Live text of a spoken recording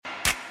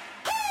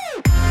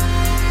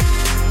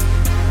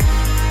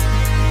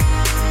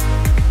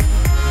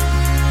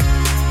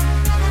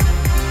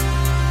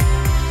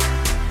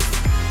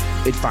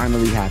It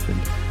finally happened.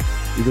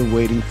 We've been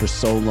waiting for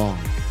so long.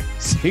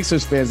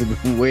 Sixers fans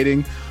have been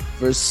waiting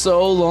for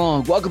so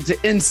long. Welcome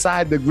to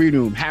Inside the Green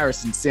Room.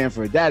 Harrison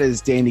Sanford. That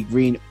is Danny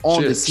Green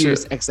on the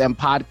Sirius XM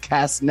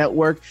Podcast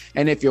Network.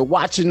 And if you're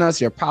watching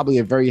us, you're probably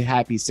a very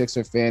happy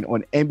Sixer fan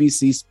on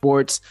NBC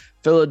Sports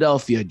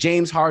Philadelphia.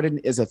 James Harden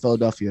is a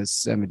Philadelphia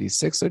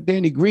 76er.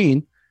 Danny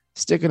Green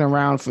sticking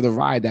around for the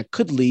ride that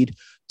could lead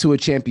to a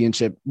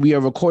championship. We are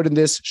recording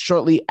this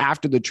shortly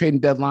after the trading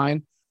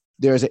deadline.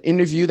 There's an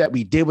interview that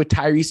we did with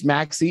Tyrese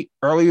Maxey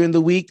earlier in the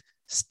week.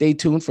 Stay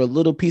tuned for a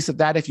little piece of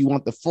that. If you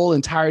want the full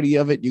entirety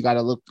of it, you got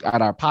to look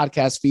at our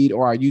podcast feed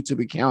or our YouTube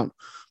account.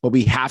 But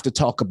we have to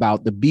talk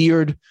about the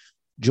beard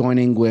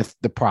joining with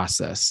the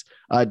process.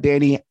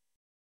 Danny,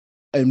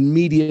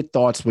 immediate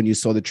thoughts when you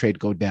saw the trade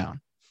go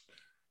down?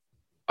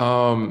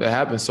 It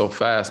happened so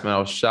fast, man. I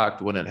was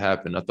shocked when it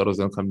happened. I thought it was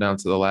going to come down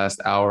to the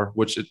last hour,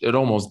 which it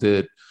almost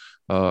did,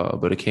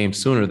 but it came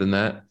sooner than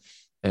that.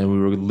 And we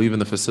were leaving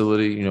the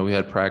facility. You know, we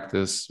had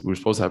practice. We were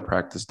supposed to have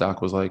practice.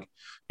 Doc was like,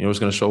 you know, we're just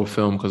going to show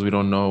film because we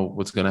don't know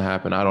what's going to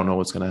happen. I don't know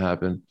what's going to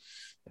happen.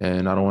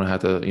 And I don't want to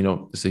have to, you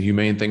know, it's a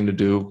humane thing to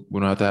do. We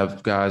don't have to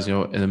have guys, you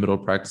know, in the middle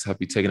of practice have to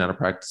be taken out of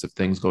practice if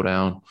things go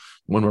down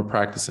when we're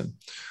practicing.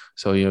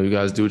 So, you know, you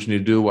guys do what you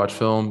need to do, watch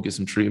film, get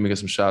some treatment, get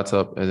some shots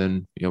up, and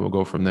then, you know, we'll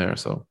go from there.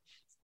 So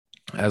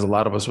as a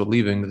lot of us were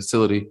leaving the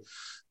facility,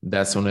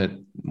 that's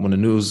when the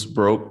news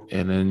broke,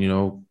 and then, you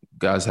know,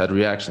 guys had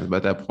reactions. But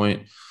at that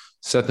point,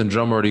 Seth and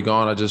Drum already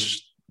gone. I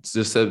just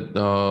said,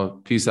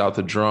 peace out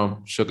to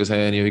Drum, shook his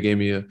hand. You know, he gave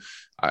me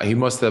he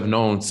must have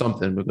known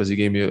something because he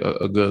gave me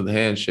a good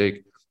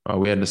handshake.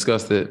 We hadn't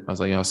discussed it. I was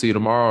like, I'll see you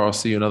tomorrow. I'll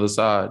see you on the other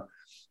side.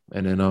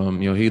 And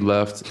then, you know, he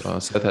left.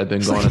 Seth had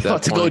been gone at that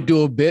point. To go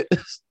do a bit.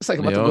 It's like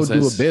about to go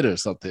do a bit or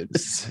something.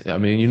 I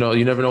mean, you know,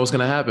 you never know what's going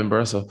to happen,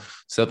 bro. So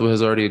Seth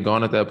has already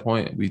gone at that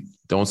point. We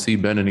don't see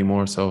Ben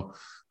anymore. So,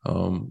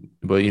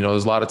 but, you know,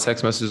 there's a lot of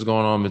text messages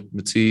going on.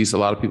 Matisse, a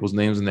lot of people's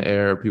names in the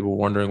air, people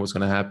wondering what's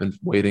going to happen,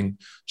 waiting,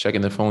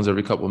 checking their phones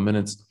every couple of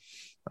minutes.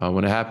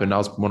 When it happened, I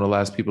was one of the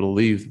last people to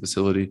leave the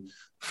facility.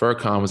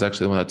 Furcon was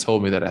actually the one that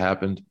told me that it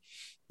happened.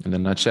 And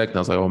then I checked and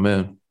I was like, oh,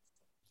 man.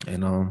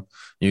 And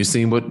you've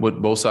seen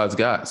what both sides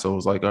got. So it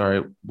was like, all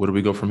right, where do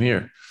we go from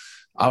here?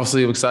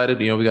 Obviously, I'm excited.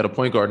 You know, we got a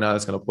point guard now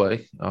that's going to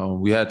play.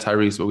 We had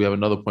Tyrese, but we have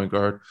another point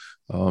guard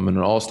and an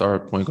all-star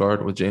point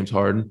guard with James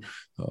Harden.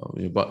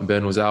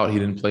 Ben was out. He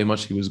didn't play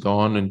much. He was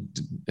gone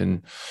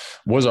and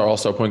was our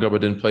all-star point guard,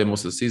 but didn't play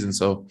most of the season.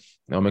 So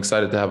I'm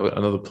excited to have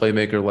another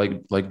playmaker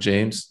like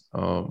James.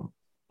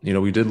 You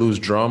know, we did lose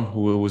Drum,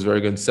 who was very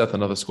good, and Seth,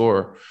 another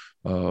scorer.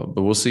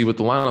 But we'll see what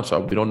the lineups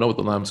are. We don't know what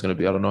the lineup's going to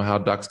be. I don't know how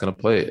Doc's going to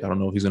play it. I don't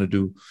know if he's going to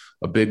do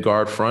a big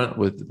guard front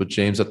with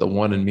James at the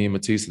 1 and me and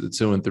Matisse at the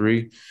 2 and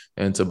 3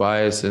 and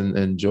Tobias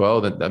and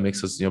Joel. That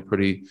makes us, you know,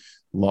 pretty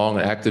long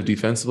and active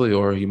defensively,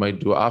 or he might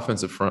do an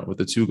offensive front with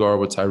the 2 guard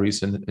with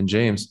Tyrese and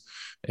James.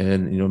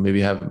 And, you know,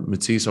 maybe have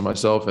Matisse or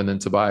myself and then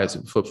Tobias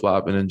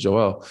flip-flop and then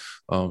Joel.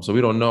 So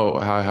we don't know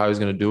how he's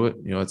going to do it.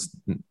 You know, it's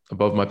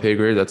above my pay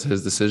grade. That's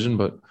his decision,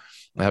 but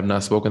I have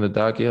not spoken to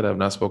Doc yet. I have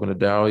not spoken to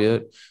Daryl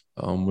yet.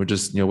 We're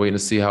just, you know, waiting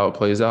to see how it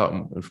plays out.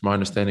 And from my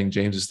understanding,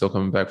 James is still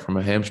coming back from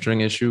a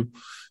hamstring issue,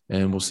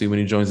 and we'll see when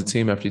he joins the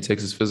team after he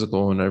takes his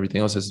physical and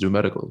everything else has to do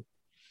medically.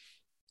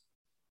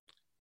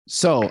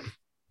 So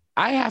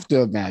I have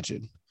to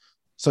imagine.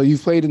 So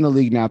you've played in the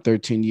league now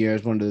 13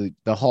 years, one of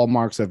the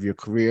hallmarks of your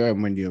career.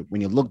 And when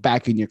you look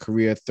back in your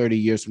career 30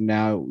 years from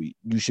now,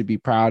 you should be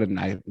proud. And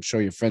I'm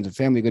sure your friends and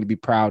family are going to be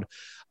proud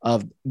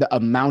of the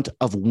amount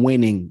of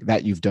winning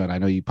that you've done. I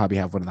know you probably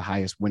have one of the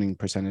highest winning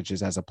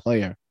percentages as a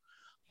player.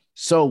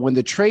 So when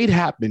the trade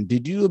happened,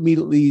 did you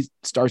immediately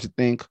start to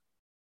think,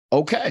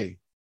 okay,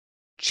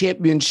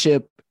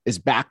 championship is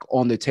back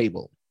on the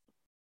table?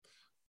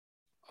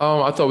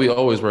 I thought we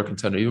always were a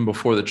contender. Even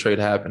before the trade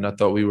happened, I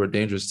thought we were a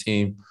dangerous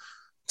team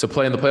to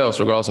play in the playoffs,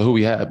 regardless of who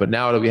we had. But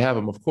now that we have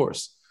them, of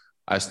course,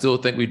 I still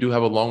think we do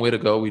have a long way to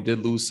go. We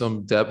did lose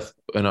some depth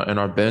in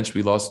our bench.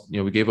 We lost, you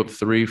know, we gave up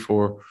 3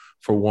 for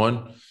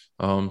 1.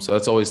 So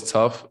that's always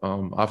tough.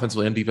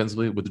 Offensively and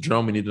defensively with the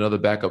Drum, we need another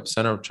backup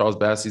center. Charles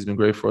Bassey's been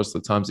great for us the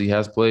times he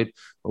has played,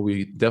 but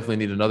we definitely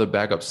need another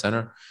backup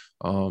center.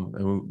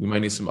 And we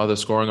might need some other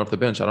scoring off the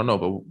bench. I don't know,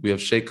 but we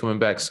have Shake coming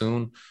back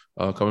soon,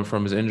 coming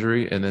from his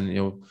injury. And then, you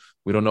know,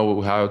 we don't know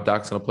how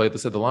Doc's going to play at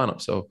the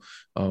lineup. So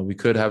we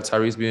could have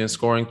Tyrese being a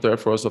scoring threat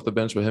for us off the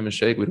bench with him and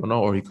Shake. We don't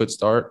know, or he could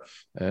start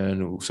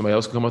and somebody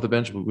else can come off the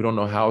bench, but we don't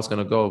know how it's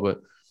going to go.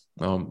 But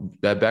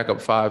that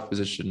backup 5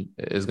 position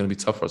is going to be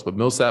tough for us. But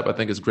Millsap, I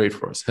think, is great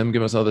for us. Him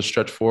giving us another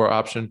stretch 4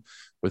 option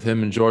with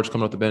him and George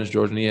coming off the bench,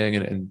 George Niang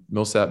and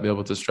Millsap be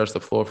able to stretch the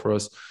floor for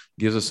us,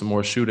 gives us some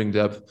more shooting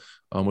depth,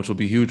 which will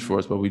be huge for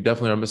us. But we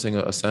definitely are missing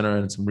a center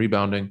and some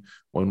rebounding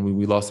when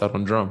we lost out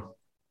on Drum.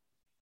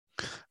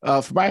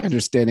 From my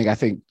understanding, I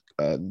think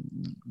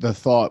the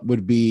thought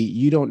would be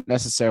you don't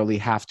necessarily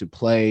have to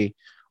play,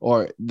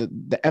 or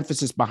the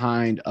emphasis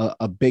behind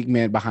a big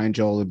man behind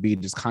Joel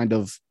Embiid is kind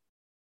of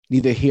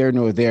neither here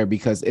nor there,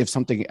 because if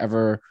something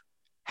ever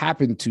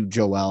happened to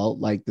Joel,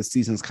 like the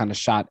season's kind of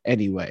shot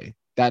anyway.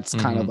 That's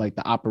kind of like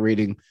the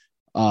operating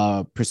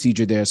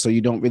procedure there, so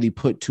you don't really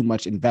put too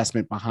much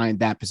investment behind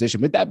that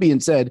position. But that being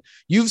said,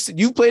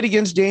 you've played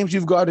against James,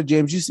 you've guarded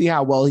James, you see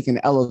how well he can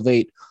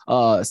elevate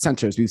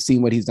centers. We've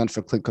seen what he's done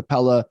for Clint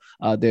Capella.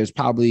 There's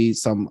probably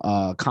some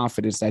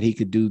confidence that he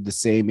could do the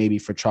same, maybe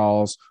for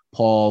Charles,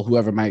 Paul,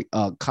 whoever might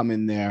come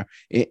in there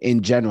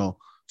in general.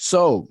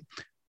 So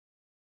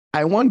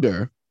I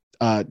wonder,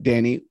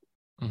 Danny,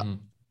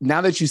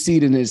 now that you see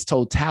it in its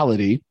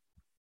totality,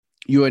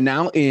 you are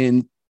now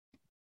in,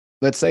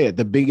 let's say it,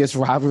 the biggest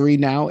rivalry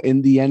now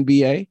in the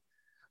NBA.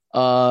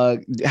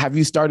 Have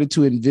you started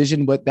to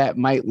envision what that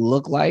might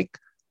look like?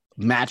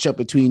 Matchup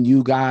between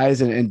you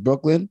guys and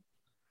Brooklyn?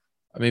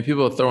 I mean,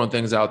 people are throwing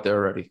things out there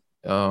already.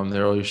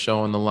 They're already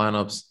showing the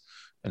lineups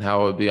and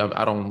how it would be.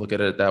 I don't look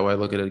at it that way. I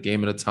look at it a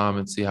game at a time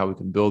and see how we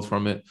can build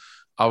from it.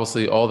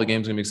 Obviously, all the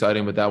games are going to be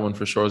exciting, but that one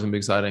for sure is going to be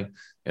exciting.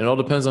 And it all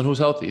depends on who's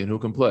healthy and who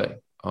can play.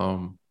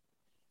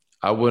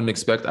 I wouldn't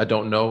expect – I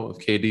don't know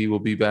if KD will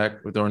be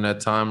back during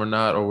that time or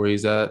not, or where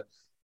he's at.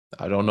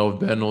 I don't know if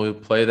Ben will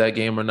play that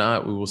game or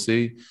not. We will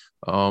see.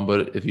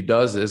 But if he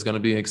does, it's going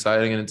to be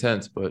exciting and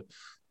intense. But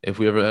if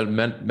we ever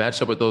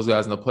match up with those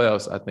guys in the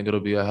playoffs, I think it'll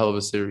be a hell of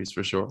a series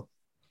for sure.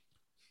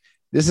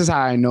 This is how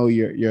I know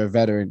you're a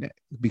veteran,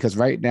 because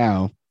right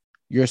now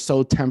you're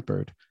so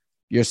tempered.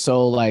 You're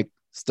so like,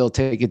 still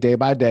take it day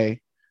by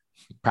day,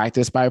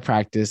 practice by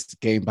practice,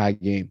 game by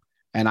game.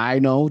 And I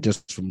know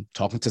just from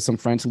talking to some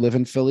friends who live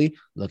in Philly,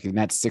 looking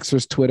at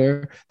Sixers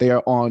Twitter, they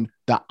are on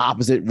the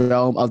opposite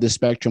realm of the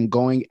spectrum,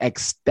 going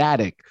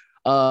ecstatic.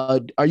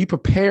 Are you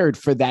prepared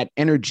for that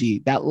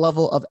energy, that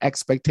level of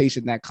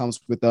expectation that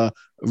comes with a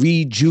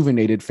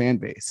rejuvenated fan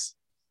base?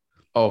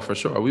 Oh, for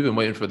sure. We've been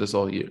waiting for this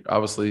all year.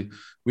 Obviously,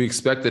 we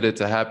expected it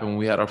to happen when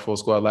we had our full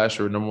squad last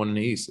year, number one in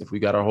the East. If we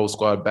got our whole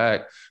squad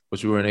back,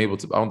 which we weren't able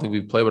to, I don't think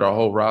we've played with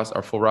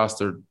our full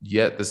roster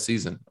yet this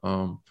season.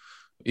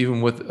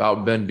 Even with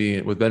Ben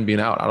being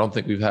out, I don't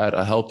think we've had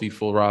a healthy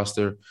full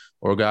roster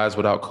or guys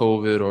without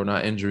COVID or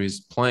not injuries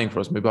playing for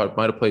us. Maybe I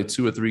might have played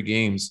 2 or 3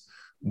 games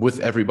with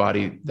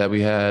everybody that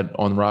we had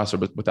on the roster,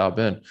 but without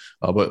Ben.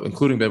 But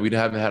including Ben, we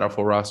haven't had our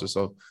full roster.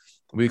 So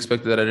we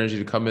expected that energy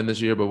to come in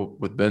this year, but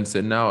with Ben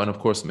sitting out and, of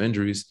course, some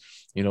injuries,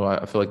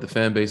 I feel like the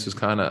fan base was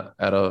kind of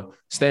at a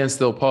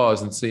standstill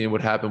pause and seeing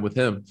what happened with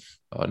him.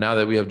 Now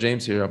that we have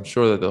James here, I'm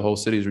sure that the whole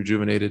city is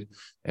rejuvenated.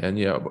 And,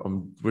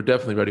 we're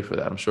definitely ready for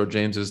that. I'm sure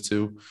James is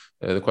too.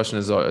 The question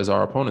is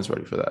our opponents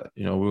ready for that?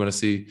 We're going to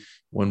see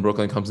when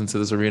Brooklyn comes into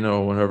this arena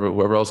or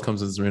whoever else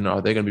comes into this arena,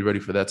 are they going to be ready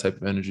for that type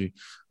of energy?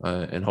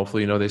 And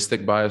hopefully, they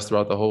stick by us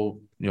throughout the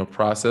whole,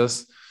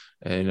 process.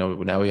 And,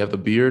 now we have the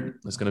beard.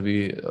 It's going to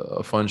be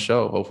a fun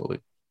show, hopefully.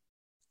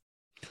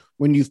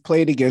 When you've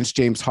played against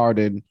James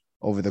Harden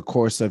over the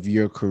course of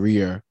your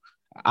career,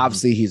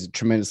 obviously he's a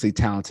tremendously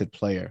talented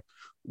player.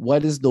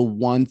 What is the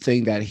one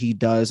thing that he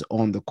does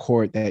on the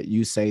court that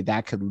you say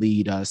that could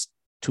lead us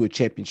to a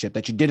championship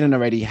that you didn't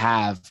already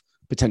have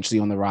potentially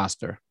on the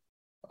roster?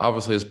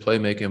 Obviously his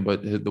playmaking,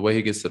 but the way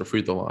he gets to the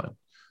free throw line,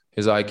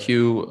 his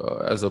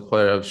IQ as a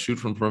player of shoot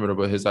from perimeter,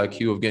 but his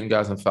IQ of getting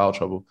guys in foul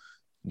trouble.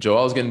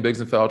 Joel's getting bigs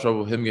in foul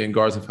trouble, him getting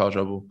guards in foul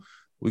trouble.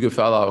 We could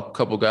foul out a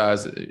couple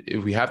guys.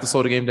 If we have to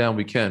slow the game down,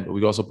 we can, but we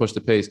can also push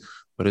the pace.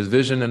 But his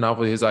vision and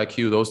obviously his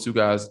IQ, those 2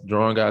 guys,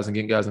 drawing guys and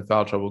getting guys in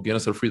foul trouble, getting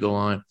us to the free throw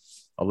line,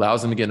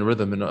 allows them to get in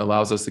rhythm and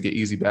allows us to get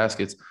easy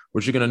baskets,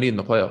 which you're going to need in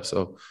the playoffs.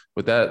 So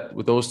with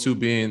those 2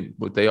 being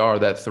what they are,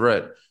 that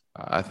threat,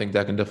 I think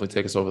that can definitely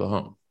take us over the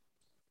hump.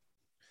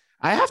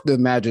 I have to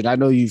imagine, I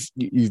know you've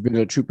been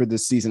a trooper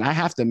this season. I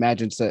have to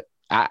imagine that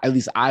at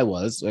least I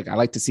was like, I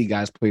like to see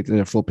guys play to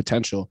their full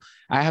potential.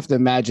 I have to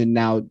imagine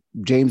now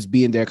James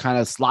being there kind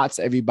of slots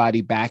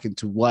everybody back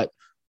into what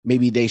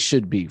maybe they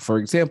should be. For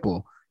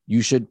example,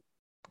 there's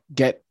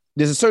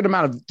a certain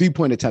amount of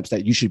 3-point attempts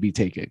that you should be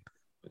taking.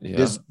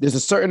 Yeah. There's a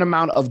certain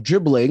amount of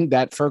dribbling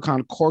that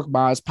Furkan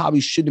Korkmaz probably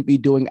shouldn't be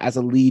doing as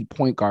a lead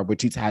point guard,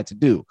 which he's had to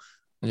do.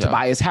 Yeah.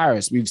 Tobias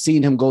Harris, we've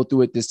seen him go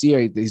through it this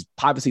year. He's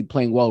obviously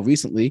playing well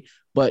recently,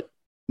 but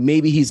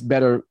maybe he's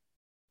better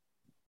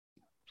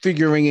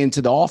figuring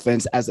into the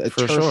offense as a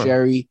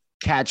tertiary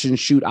catch and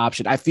shoot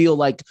option. I feel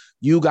like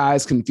you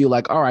guys can feel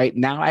like, all right,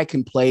 now I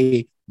can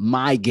play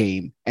my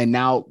game, and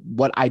now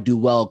what I do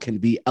well can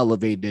be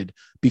elevated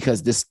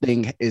because this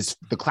thing is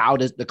the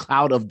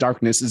cloud of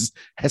darkness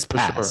has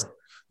passed. Sure.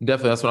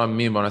 Definitely, that's what I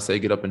mean when I say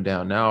get up and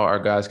down. Now our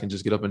guys can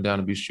just get up and down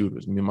and be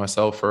shooters. Me,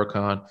 myself,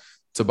 Furkan,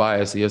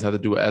 Tobias, he doesn't have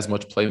to do as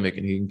much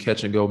playmaking. He can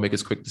catch and go, make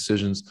his quick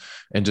decisions,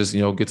 and just,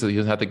 he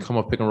doesn't have to come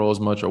up pick and roll as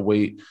much or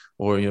wait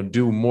or,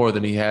 do more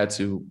than he had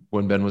to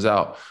when Ben was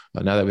out.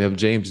 Now that we have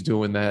James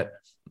doing that,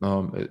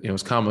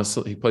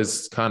 it's he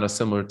plays kind of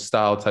similar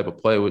style type of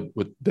play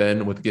with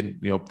Ben, with getting,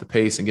 the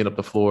pace and getting up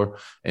the floor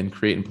and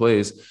creating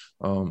plays.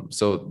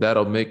 So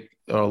that'll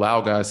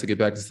allow guys to get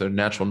back to their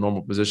natural,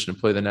 normal position and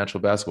play the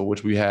natural basketball,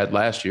 which we had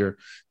last year.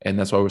 And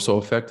that's why we're so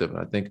effective. And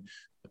I think,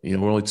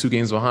 we're only 2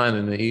 games behind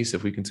in the East.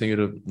 If we continue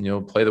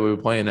to, play the way we're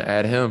playing and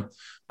add him,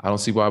 I don't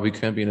see why we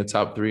can't be in the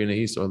top 3 in the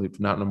East, or at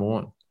least not number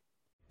 1.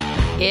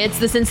 It's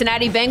the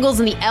Cincinnati Bengals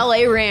and the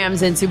LA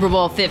Rams in Super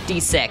Bowl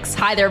 56.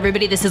 Hi there,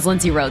 everybody. This is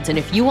Lindsay Rhodes. And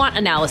if you want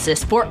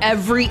analysis for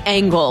every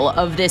angle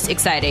of this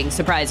exciting,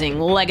 surprising,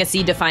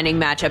 legacy-defining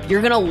matchup,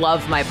 you're going to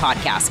love my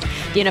podcast,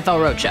 The NFL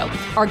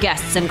Roadshow. Our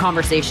guests and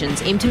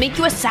conversations aim to make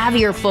you a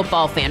savvier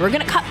football fan. We're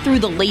going to cut through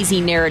the lazy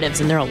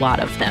narratives, and there are a lot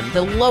of them.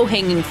 The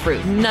low-hanging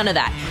fruit, none of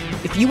that.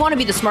 If you want to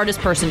be the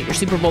smartest person at your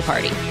Super Bowl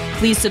party,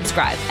 please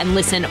subscribe and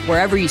listen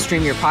wherever you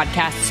stream your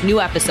podcasts.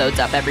 New episodes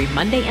up every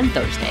Monday and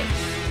Thursday.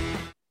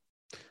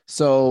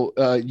 So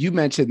you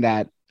mentioned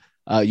that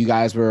you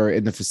guys were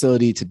in the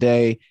facility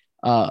today.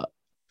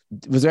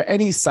 Was there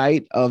any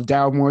sight of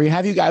Daryl Morey?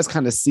 Have you guys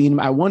kind of seen him?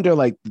 I wonder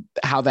like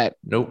how that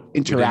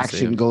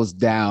interaction goes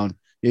down.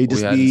 You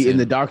just be in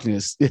the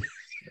darkness.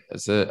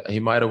 That's it.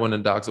 He might have went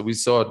in Doc. So we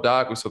saw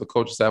Doc. We saw the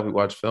coaching staff. We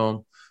watched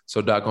film. So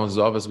Doc goes to his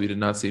office. We did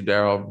not see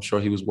Daryl. I'm sure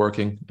he was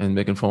working and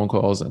making phone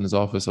calls in his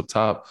office up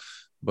top.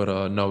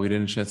 But no, we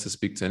didn't have a chance to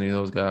speak to any of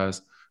those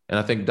guys. And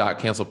I think Doc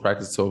canceled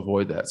practice to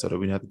avoid that so that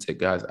we didn't have to take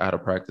guys out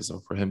of practice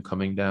or for him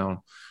coming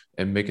down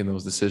and making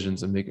those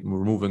decisions and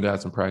removing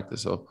guys from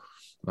practice. So,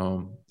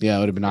 yeah, it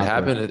would have been awkward.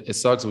 It happened. It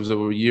sucks. It was a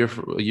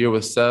year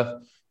with Seth.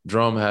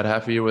 Drum had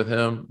half a year with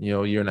him,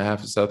 a year and a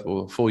half with Seth, well,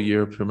 a full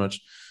year pretty much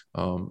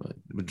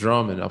with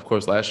Drum. And, of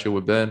course, last year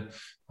with Ben.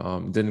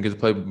 Didn't get to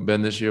play with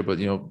Ben this year, but,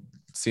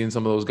 seeing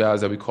some of those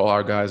guys that we call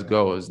our guys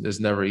go is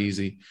never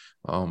easy.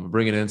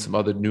 Bringing in some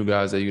other new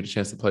guys that you get a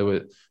chance to play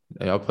with.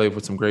 I'll play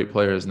with some great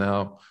players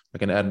now. I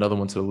can add another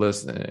one to the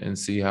list and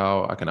see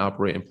how I can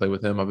operate and play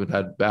with him. I've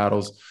had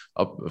battles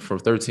up for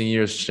 13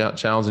 years,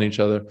 challenging each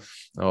other.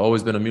 I've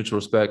always been a mutual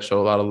respect, show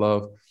a lot of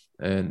love,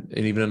 and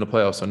even in the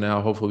playoffs. So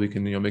now hopefully we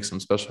can make something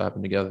special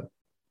happen together.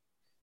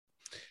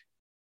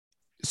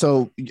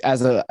 So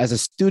as a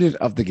student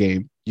of the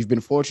game, you've been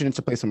fortunate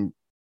to play some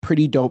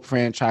pretty dope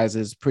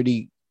franchises,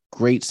 pretty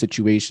great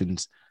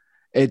situations.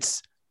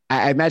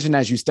 I imagine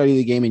as you study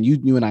the game, and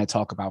you and I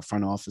talk about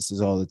front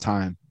offices all the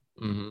time,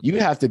 you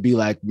have to be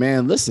like,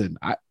 man, listen,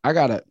 my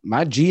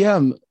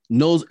GM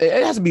knows.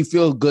 It has to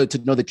feel good to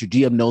know that your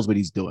GM knows what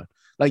he's doing.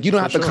 Like, you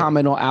don't have to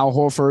comment on Al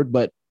Horford,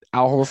 but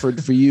Al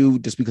Horford for you,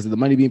 just because of the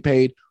money being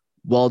paid,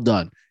 well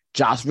done.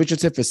 Josh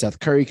Richardson for Seth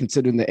Curry,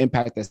 considering the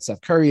impact that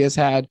Seth Curry has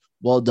had,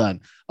 well done.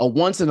 A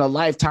once in a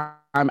lifetime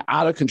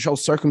out of control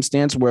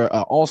circumstance where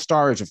an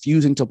all-star is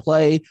refusing to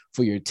play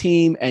for your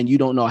team and you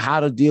don't know how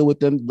to deal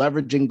with them,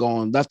 leveraging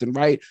going left and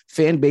right,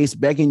 fan base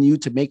begging you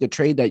to make a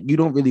trade that you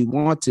don't really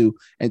want to,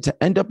 and to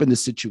end up in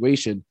this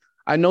situation.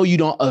 I know you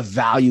don't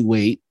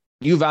evaluate.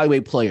 You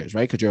evaluate players,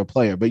 right? Because you're a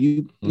player, but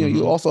you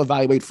also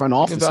evaluate front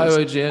offices.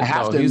 I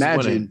have to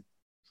imagine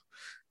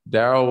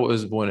Daryl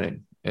is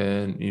winning.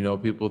 And,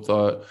 people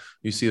thought,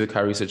 you see the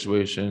Kyrie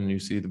situation, you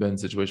see the Ben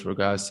situation where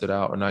guys sit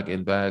out or not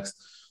getting backs.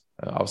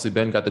 Obviously,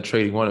 Ben got the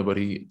trade he wanted, but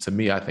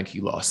I think he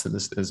lost in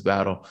this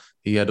battle.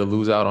 He had to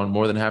lose out on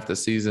more than half the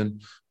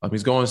season.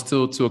 He's going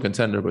still to a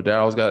contender, but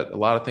Daryl's got a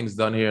lot of things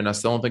done here, and I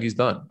still don't think he's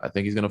done. I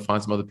think he's going to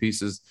find some other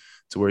pieces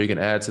to where he can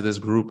add to this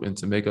group and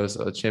to make us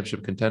a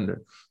championship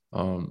contender.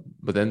 But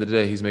at the end of the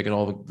day, he's making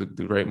all the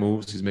great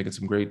moves. He's making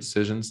some great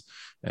decisions,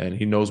 and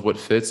he knows what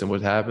fits and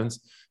what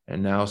happens.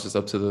 And now it's just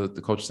up to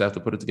the coaching staff to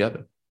put it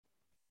together.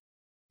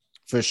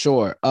 For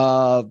sure.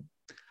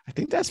 I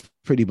think that's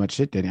pretty much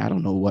it, Danny. I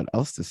don't know what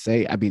else to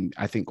say. I mean,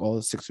 I think all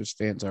the Sixers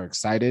fans are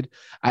excited.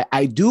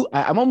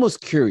 I'm almost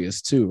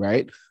curious too,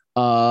 right?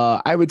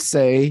 I would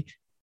say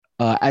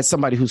as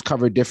somebody who's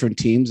covered different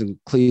teams in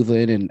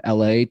Cleveland and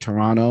LA,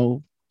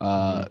 Toronto,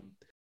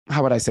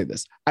 how would I say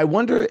this? I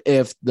wonder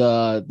if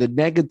the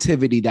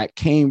negativity that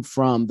came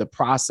from the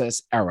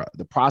process era,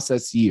 the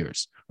process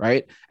years,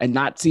 right, and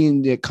not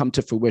seeing it come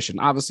to fruition.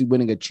 Obviously,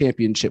 winning a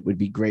championship would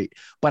be great,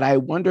 but I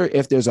wonder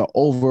if there's an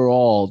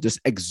overall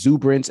just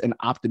exuberance and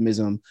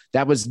optimism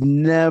that was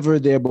never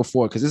there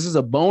before, because this is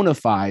a bona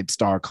fide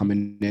star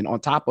coming in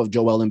on top of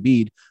Joel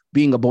Embiid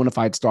being a bona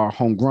fide star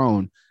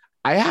homegrown.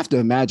 I have to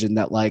imagine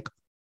that like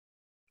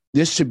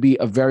this should be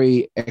a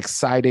very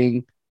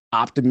exciting,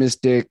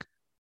 optimistic,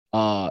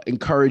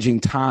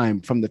 encouraging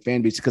time from the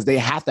fan base, because they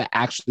have to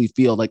actually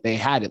feel like they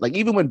had it. Like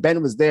even when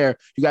Ben was there,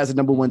 you guys are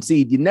number one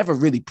seed, you never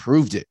really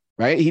proved it,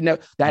 right?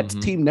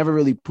 Team never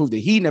really proved it.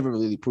 He never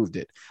really proved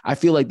it. I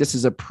feel like this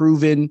is a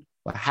proven,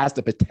 has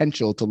the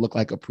potential to look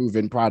like a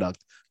proven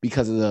product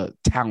because of the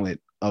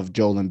talent of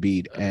Joel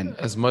Embiid. And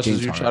as much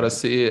as you try to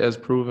see it as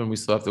proven, we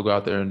still have to go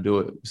out there and do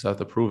it. We still have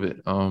to prove it.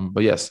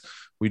 But yes,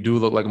 we do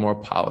look like a more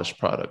polished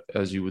product,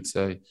 as you would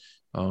say,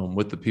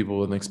 with the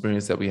people and the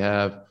experience that we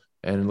have.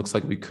 And it looks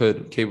like we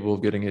capable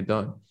of getting it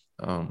done.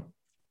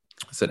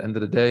 So at the end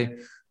of the day,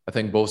 I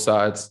think both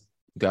sides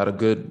got a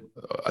good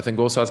win. You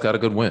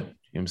know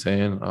what I'm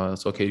saying?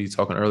 So Katie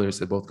talking earlier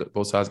said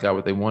both sides got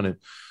what they wanted.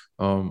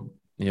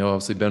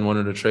 Obviously Ben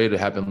wanted to trade. It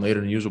happened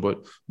later than usual,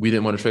 but we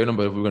didn't want to trade him.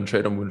 But if we're going to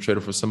trade him, we're going to trade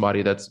him for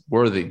somebody that's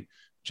worthy.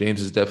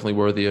 James is definitely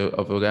worthy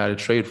of a guy to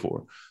trade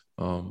for.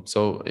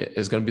 So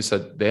it's going to be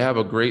said. They have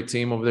a great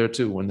team over there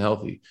too when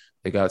healthy.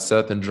 They got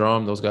Seth and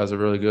Drum. Those guys are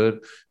really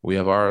good. We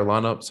have our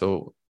lineup.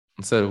 So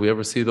instead, if we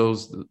ever see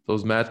this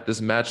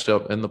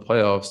matchup in the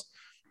playoffs,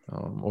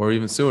 or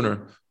even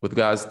sooner with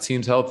guys,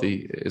 teams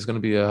healthy. It's going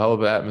to be a hell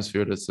of an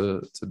atmosphere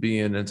to be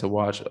in and to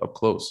watch up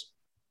close.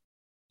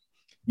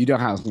 You know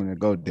how it's going to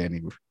go,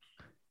 Danny.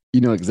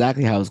 You know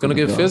exactly how it's going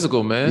to get go.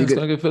 Physical, man. It's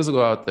going to get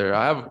physical out there.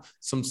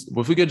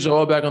 If we get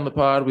Joel back on the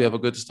pod, we have a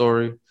good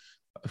story.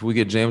 If we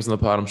get James on the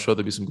pod, I'm sure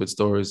there'll be some good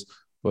stories.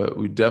 But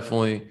we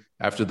definitely,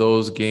 after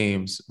those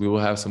games, we will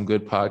have some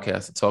good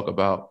podcasts to talk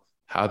about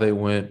how they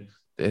went,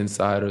 the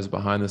insiders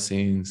behind the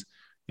scenes,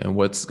 and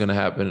what's going to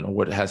happen or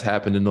what has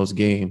happened in those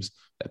games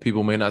that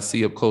people may not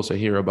see up close or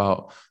hear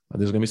about.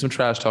 There's going to be some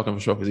trash talking for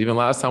sure. Because even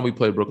last time we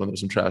played Brooklyn, there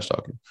was some trash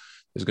talking.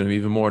 There's going to be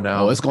even more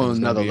now. Oh, it's going to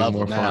another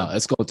level now.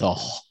 Let's go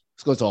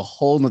to a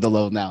whole nother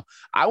level now.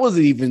 I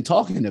wasn't even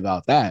talking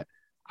about that.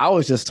 I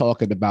was just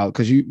talking about,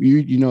 because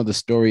you know the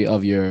story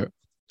of your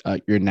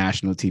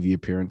national TV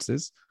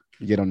appearances.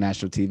 You get on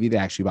national TV, they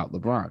ask you about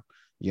LeBron.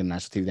 You get on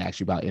national TV, they ask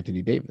you about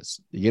Anthony Davis.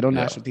 You get on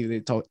national TV, they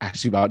talk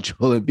actually about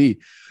Joel Embiid.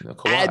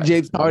 Add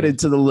James Harden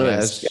to the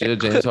list.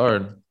 James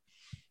Harden.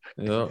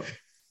 Yeah.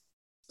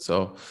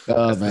 So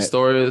that's the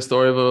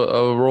story of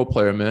a role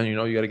player, man. You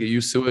know, you got to get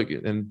used to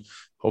it, and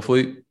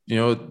hopefully, you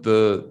know,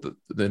 the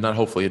not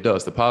hopefully it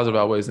does. The positive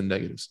outweighs the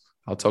negatives.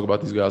 I'll talk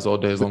about these guys all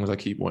day as long as I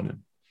keep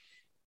winning.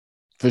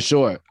 For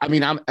sure. I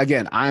mean,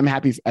 I'm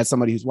happy as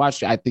somebody who's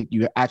watched it. I think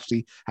you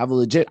actually have a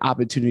legit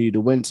opportunity to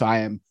win. So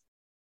I am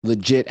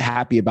legit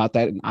happy about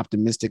that and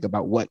optimistic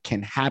about what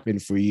can happen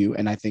for you.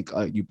 And I think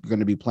you're going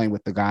to be playing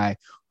with the guy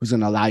who's going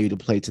to allow you to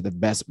play to the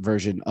best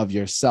version of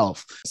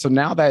yourself. So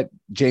now that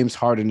James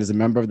Harden is a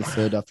member of the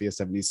Philadelphia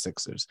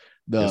 76ers,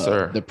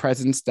 the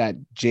presence that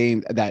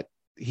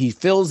he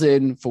fills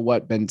in for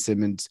what Ben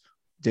Simmons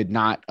did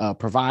not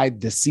provide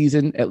this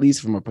season, at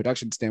least from a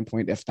production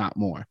standpoint, if not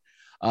more.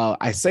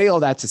 I say all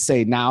that to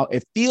say now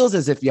it feels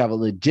as if you have a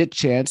legit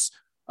chance,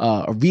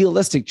 a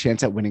realistic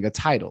chance at winning a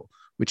title,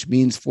 which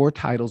means 4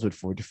 titles with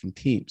 4 different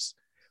teams,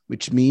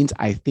 which means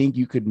I think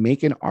you could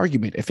make an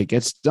argument if it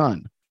gets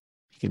done.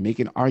 You can make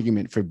an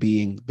argument for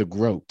being the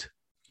GOAT.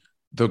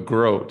 The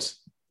GOAT,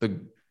 the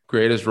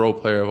greatest role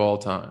player of all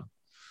time.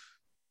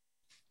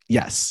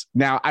 Yes.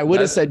 Now I would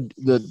have said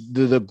the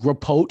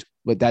GOAT,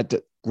 but that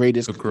the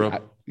greatest,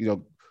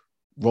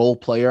 role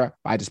player.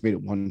 I just made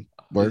it one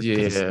word. Yeah,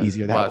 it's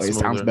easier that way. It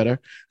sounds better.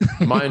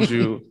 Mind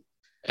you,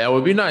 it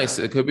would be nice.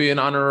 It could be an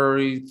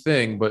honorary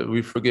thing, but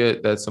we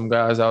forget that some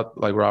guys out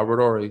like Robert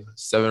Horry,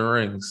 7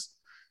 rings.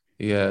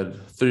 He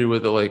had 3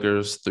 with the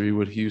Lakers, 3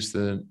 with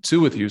Houston, 2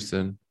 with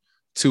Houston,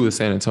 2 with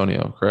San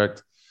Antonio,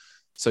 correct?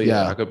 So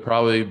yeah, I could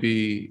probably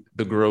be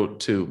the GOAT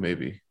too,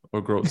 maybe,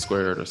 or GOAT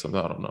squared or something.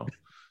 I don't know.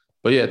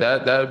 But yeah,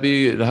 that would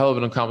be a hell of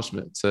an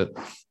accomplishment. So,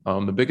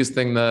 the biggest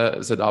thing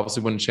that said,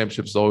 obviously winning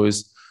championships is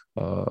always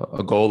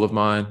a goal of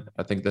mine.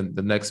 I think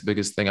the next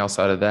biggest thing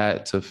outside of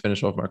that to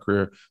finish off my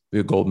career be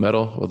a gold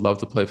medal. I would love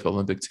to play for the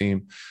Olympic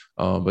team,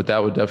 but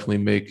that would definitely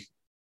make,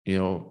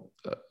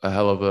 a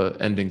hell of a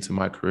ending to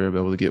my career, be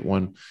able to get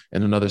one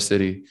in another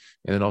city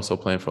and then also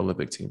playing for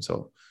Olympic team.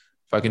 So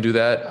if I can do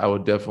that, I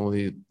would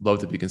definitely love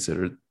to be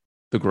considered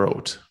the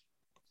GOAT.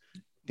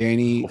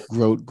 Danny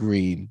Groat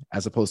Green,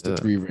 as opposed to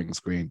 3 rings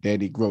Green.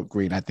 Danny Groat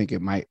Green. I think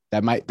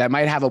that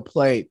might have a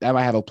play. That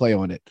might have a play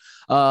on it.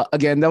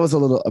 Again, that was a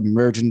little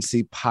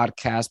emergency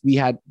podcast. We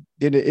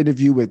did an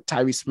interview with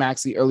Tyrese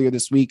Maxey earlier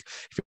this week.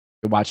 If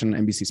you're watching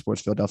on NBC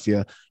Sports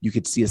Philadelphia, you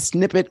could see a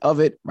snippet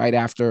of it right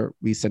after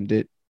we send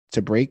it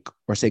to break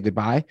or say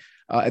goodbye.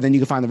 And then you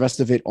can find the rest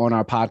of it on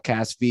our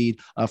podcast feed.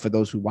 For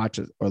those who watch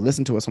it or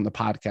listen to us on the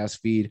podcast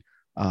feed,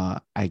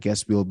 I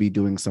guess we'll be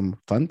doing some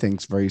fun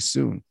things very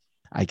soon.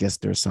 I guess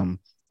there's some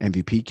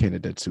MVP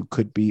candidates who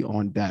could be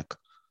on deck.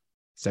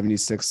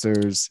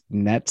 76ers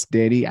Nets,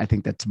 Danny. I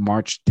think that's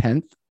March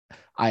 10th.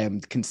 I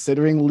am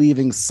considering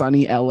leaving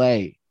sunny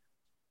LA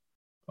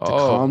to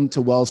come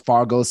to Wells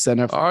Fargo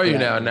Center. Are you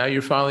now? Now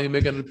you're finally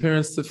making an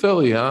appearance to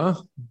Philly, huh?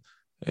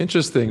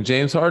 Interesting.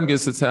 James Harden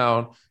gets to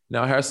town.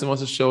 Now Harrison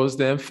wants to show his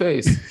damn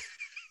face.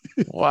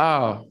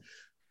 Wow.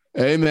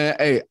 Hey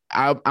man,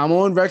 I'm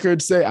on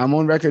record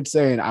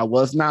saying I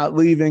was not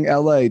leaving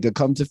LA to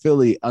come to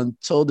Philly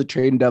until the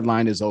trading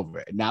deadline is over.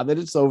 And now that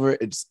it's over,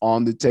 it's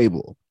on the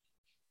table.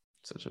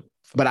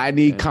 But I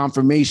need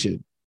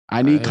confirmation.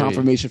 I need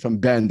confirmation from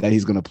Ben that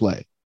he's going to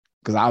play,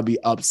 because I'll be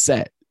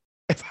upset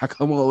if I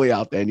come all the way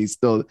out there and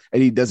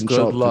he doesn't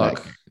show up. Good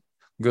luck.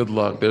 Good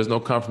luck. There's no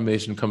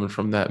confirmation coming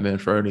from that man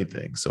for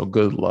anything. So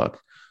good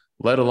luck.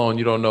 Let alone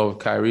you don't know if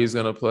Kyrie's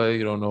going to play.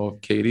 You don't know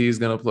if KD is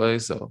going to play.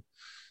 So.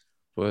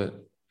 But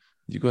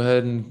you go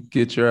ahead and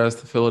get your ass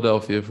to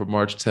Philadelphia for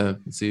March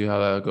 10th and see how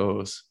that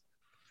goes.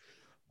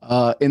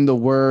 In the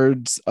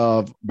words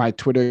of my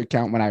Twitter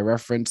account, when I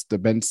referenced the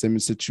Ben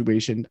Simmons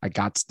situation, I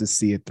got to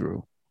see it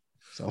through.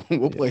 So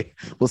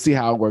we'll see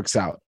how it works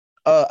out.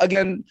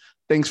 Again,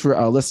 thanks for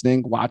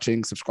listening,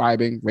 watching,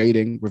 subscribing,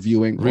 rating,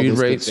 reviewing. Read,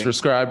 rate,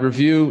 subscribe,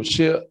 review,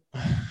 shit.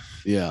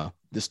 Yeah.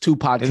 There's 2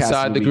 podcasts.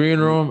 Inside the Green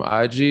Room,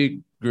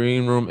 IG,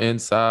 Green Room,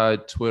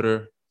 Inside,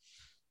 Twitter.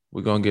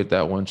 We're going to get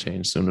that one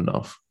changed soon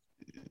enough.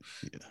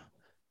 Yeah.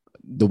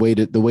 The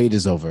wait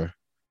is over.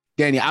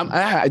 Danny,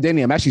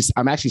 I'm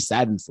actually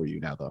saddened for you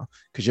now though,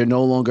 because you're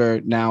no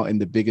longer now in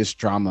the biggest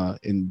drama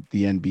in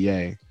the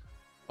NBA.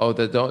 Oh,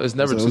 it's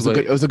never too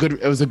late. It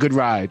was a good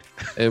ride.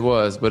 It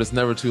was, but it's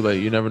never too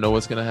late. You never know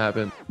what's gonna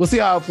happen. We'll see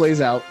how it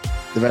plays out.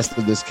 The rest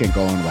of this can't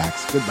go on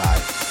wax.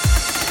 Goodbye.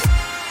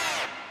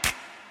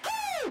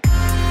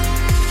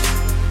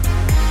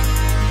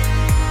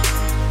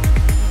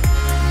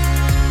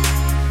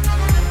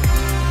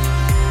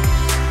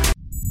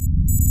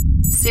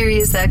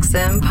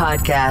 SiriusXM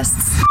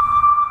podcasts.